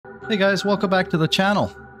Hey guys, welcome back to the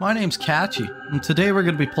channel. My name's Catchy, and today we're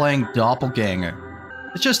going to be playing Doppelganger.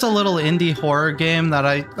 It's just a little indie horror game that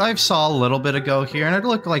I saw a little bit ago here, and it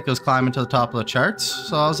looked like it was climbing to the top of the charts,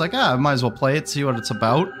 so I was like, I might as well play it, see what it's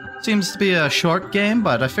about. Seems to be a short game,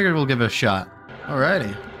 but I figured we'll give it a shot.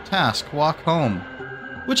 Alrighty. Task, walk home.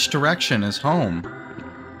 Which direction is home?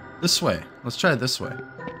 This way. Let's try it this way.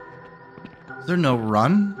 Is there no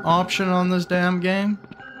run option on this damn game?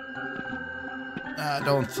 I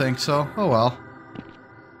don't think so. Oh well.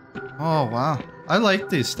 Oh wow. I like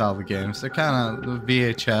these style of games. They're kind of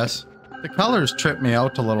VHS. The colors trip me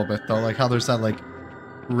out a little bit though, like how there's that like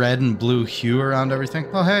red and blue hue around everything.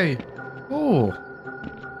 Oh hey. Oh.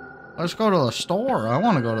 Let's go to the store. I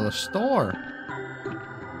want to go to the store.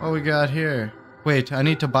 What we got here? Wait, I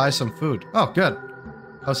need to buy some food. Oh, good.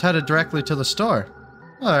 I was headed directly to the store.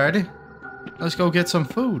 Alrighty. Let's go get some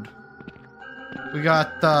food. We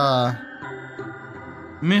got,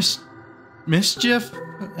 Mischief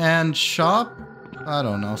and Shop? I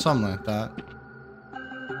don't know, something like that.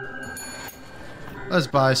 Let's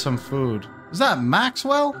buy some food. Is that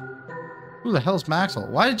Maxwell? Who the hell's Maxwell?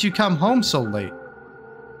 Why did you come home so late?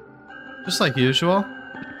 Just like usual.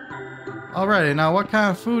 Alrighty, now what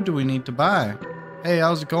kind of food do we need to buy? Hey,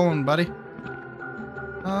 how's it going, buddy?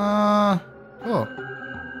 Cool.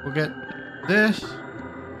 We'll get this.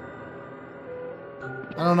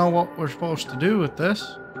 I don't know what we're supposed to do with this.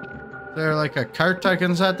 Is there like a cart I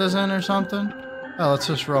can set this in or something? Oh, let's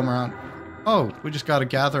just roam around. Oh, we just gotta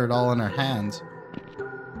gather it all in our hands.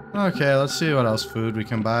 Okay, let's see what else food we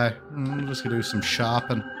can buy. I'm just gonna do some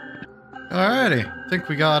shopping. Alrighty, I think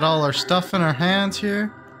we got all our stuff in our hands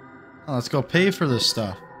here. Oh, let's go pay for this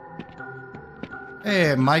stuff.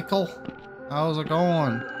 Hey, Michael. How's it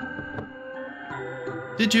going?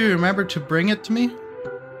 Did you remember to bring it to me?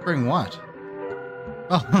 Bring what?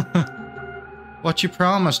 Oh, what you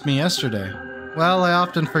promised me yesterday. Well, I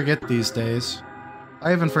often forget these days.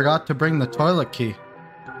 I even forgot to bring the toilet key.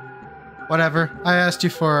 Whatever, I asked you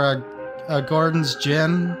for a Gordon's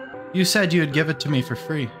gin. You said you'd give it to me for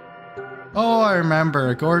free. Oh, I remember,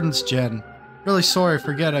 a Gordon's gin. Really sorry for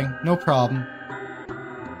forgetting, no problem.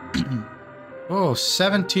 Oh,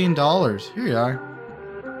 $17. Here you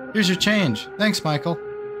are. Here's your change. Thanks, Michael.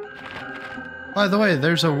 By the way,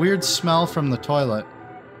 there's a weird smell from the toilet.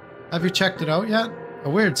 Have you checked it out yet? A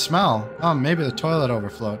weird smell? Oh, maybe the toilet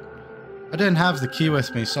overflowed. I didn't have the key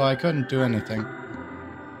with me, so I couldn't do anything.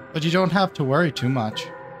 But you don't have to worry too much.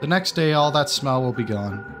 The next day, all that smell will be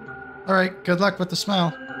gone. Alright, good luck with the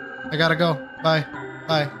smell. I gotta go. Bye.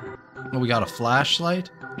 Bye. Oh, we got a flashlight?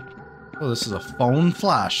 Oh, this is a phone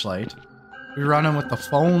flashlight. We're running with the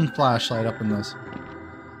phone flashlight up in this.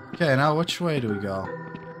 Okay, now which way do we go?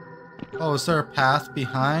 Oh, is there a path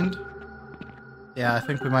behind? Yeah, I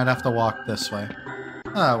think we might have to walk this way.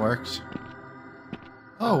 That works.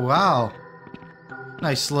 Oh, wow.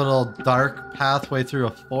 Nice little dark pathway through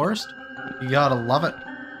a forest. You gotta love it.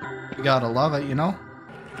 You gotta love it, you know?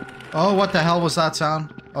 Oh, what the hell was that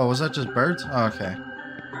sound? Oh, was that just birds? Oh, okay.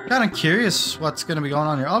 Kind of curious what's going to be going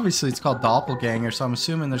on here. Obviously, it's called Doppelganger, so I'm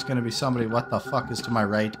assuming there's going to be somebody. What the fuck is to my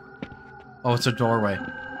right? Oh, it's a doorway.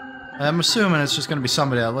 I'm assuming it's just going to be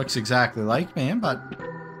somebody that looks exactly like me, but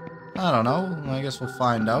I don't know. I guess we'll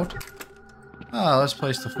find out. Ah, let's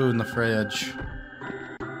place the food in the fridge.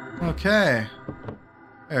 Okay.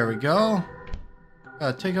 There we go.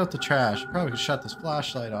 Take out the trash. Probably could shut this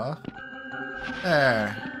flashlight off.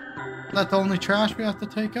 There. Is that the only trash we have to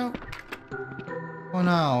take out? Oh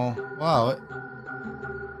no. Wow.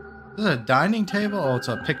 Is it a dining table? Oh, it's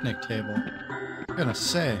a picnic table. I'm gonna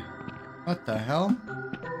say. What the hell?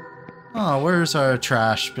 Oh, where's our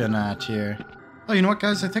trash bin at here? Oh, you know what,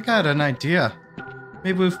 guys? I think I had an idea.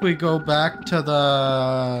 Maybe if we go back to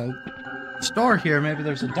the store here, maybe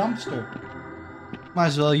there's a dumpster. Might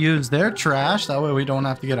as well use their trash. That way we don't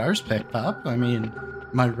have to get ours picked up. I mean,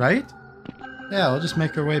 am I right? Yeah, we'll just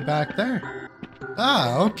make our way back there.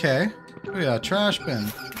 Ah, okay. We got a trash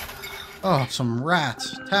bin. Oh, some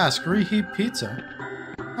rats. Task, reheat pizza.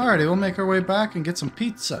 Alrighty, we'll make our way back and get some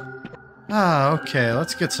pizza. Ah, okay,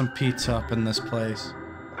 let's get some pizza up in this place.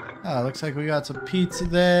 Ah, looks like we got some pizza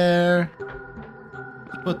there.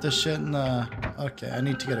 Put this shit in the... Okay, I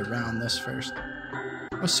need to get around this first.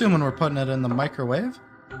 I'm assuming we're putting it in the microwave.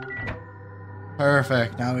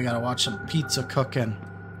 Perfect, now we gotta watch some pizza cooking.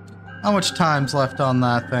 How much time's left on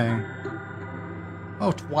that thing?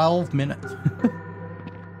 Oh, 12 minutes.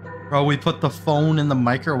 Bro, we put the phone in the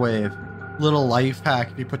microwave. Little life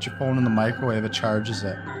hack, if you put your phone in the microwave, it charges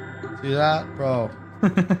it. See that? Bro.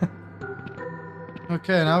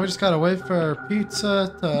 Okay, now we just gotta wait for our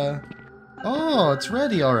pizza to... Oh, it's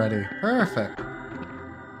ready already. Perfect.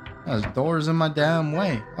 There's doors in my damn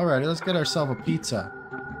way. Alrighty, let's get ourselves a pizza.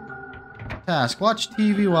 Task, watch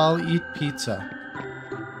TV while eat pizza.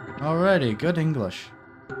 Alrighty, good English.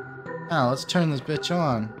 Now, let's turn this bitch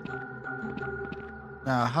on.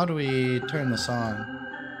 Now, how do we turn this on?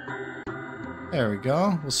 There we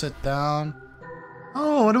go. We'll sit down.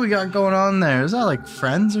 Oh, what do we got going on there? Is that like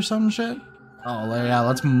Friends or some shit? Oh, yeah,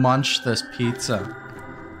 let's munch this pizza.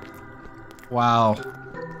 Wow.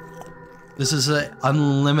 This is an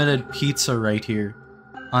unlimited pizza right here.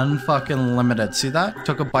 Unfucking limited. See that?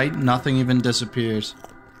 Took a bite, nothing even disappears.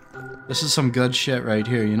 This is some good shit right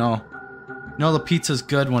here, you know. You know the pizza's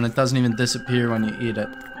good when it doesn't even disappear when you eat it.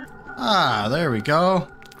 Ah, there we go.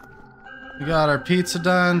 We got our pizza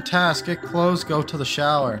done. Task, get clothes, go to the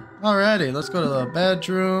shower. Alrighty, let's go to the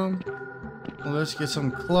bedroom. Let's get some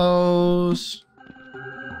clothes.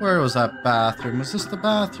 Where was that bathroom? Was this the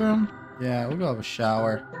bathroom? Yeah, we'll go have a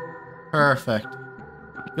shower. Perfect.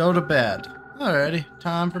 Go to bed. Alrighty,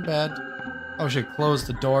 time for bed. Oh, we should close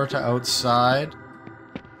the door to outside.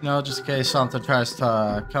 You know, just in case something tries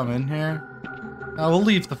to come in here. We'll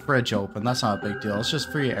leave the fridge open. That's not a big deal. It's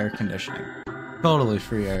just free air conditioning. Totally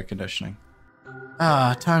free air conditioning.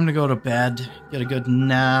 Ah, time to go to bed. Get a good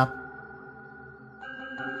nap.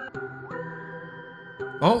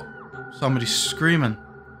 Oh, somebody's screaming.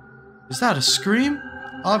 Is that a scream?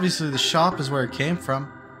 Obviously the shop is where it came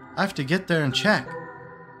from. I have to get there and check.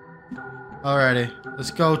 Alrighty,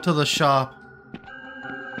 let's go to the shop.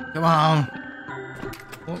 Come on.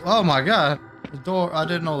 Oh my god. The door, I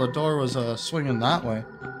didn't know the door was swinging that way.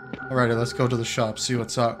 Alrighty, let's go to the shop, see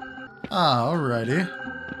what's up. Ah, alrighty.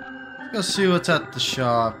 Let's go see what's at the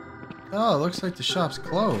shop. Oh, it looks like the shop's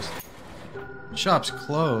closed. The shop's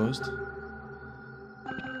closed.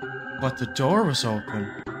 But the door was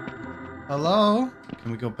open. Hello?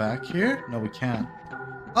 Can we go back here? No, we can't.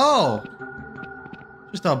 Oh!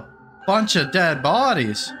 Just a bunch of dead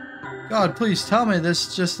bodies. God, please tell me this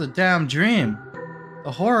is just a damn dream.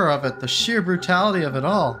 The horror of it, the sheer brutality of it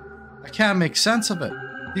all. I can't make sense of it.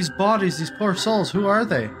 These bodies, these poor souls, who are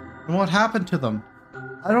they? And what happened to them?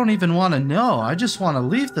 I don't even want to know. I just want to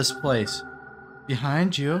leave this place.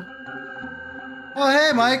 Behind you. Oh,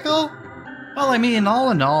 hey, Michael! Well, I mean,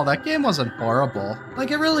 all in all, that game wasn't horrible.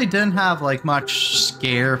 Like, it really didn't have, like, much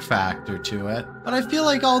scare factor to it. But I feel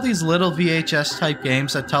like all these little VHS-type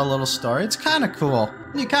games that tell a little story, it's kind of cool.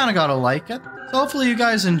 You kind of gotta like it. So hopefully you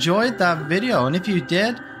guys enjoyed that video, and if you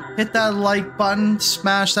did, hit that like button,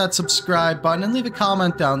 smash that subscribe button, and leave a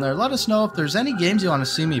comment down there. Let us know if there's any games you want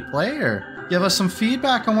to see me play, or give us some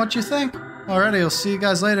feedback on what you think. Alrighty, I'll see you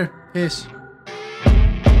guys later. Peace.